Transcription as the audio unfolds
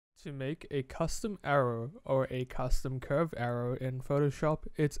To make a custom arrow or a custom curve arrow in Photoshop,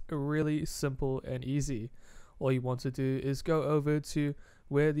 it's really simple and easy. All you want to do is go over to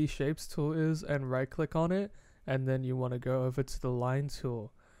where the shapes tool is and right click on it, and then you want to go over to the line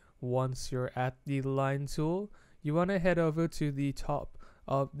tool. Once you're at the line tool, you want to head over to the top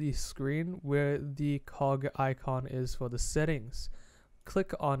of the screen where the cog icon is for the settings.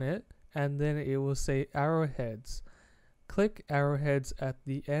 Click on it and then it will say arrowheads. Click arrowheads at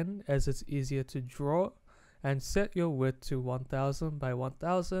the end as it's easier to draw, and set your width to 1000 by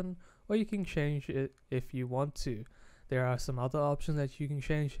 1000, or you can change it if you want to. There are some other options that you can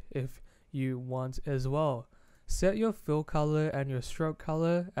change if you want as well. Set your fill color and your stroke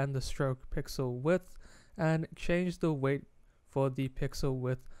color and the stroke pixel width, and change the weight for the pixel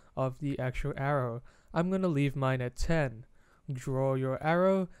width of the actual arrow. I'm going to leave mine at 10. Draw your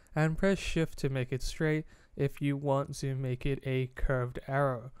arrow and press shift to make it straight if you want to make it a curved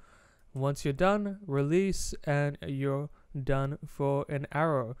arrow. Once you're done, release and you're done for an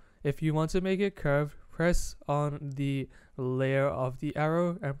arrow. If you want to make it curved, press on the layer of the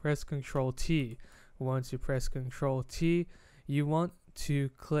arrow and press Ctrl T. Once you press Ctrl T, you want to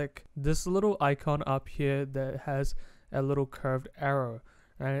click this little icon up here that has a little curved arrow,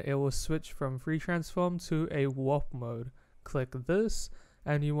 and it will switch from free transform to a warp mode. Click this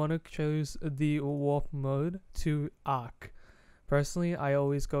and you want to choose the warp mode to arc. Personally, I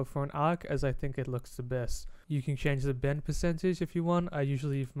always go for an arc as I think it looks the best. You can change the bend percentage if you want. I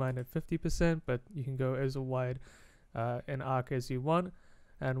usually leave mine at 50%, but you can go as wide an arc as you want.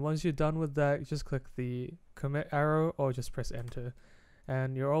 And once you're done with that, just click the commit arrow or just press enter,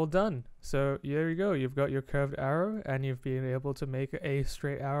 and you're all done. So there you go, you've got your curved arrow and you've been able to make a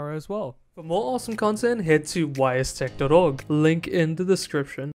straight arrow as well. For more awesome content, head to ystech.org, link in the description.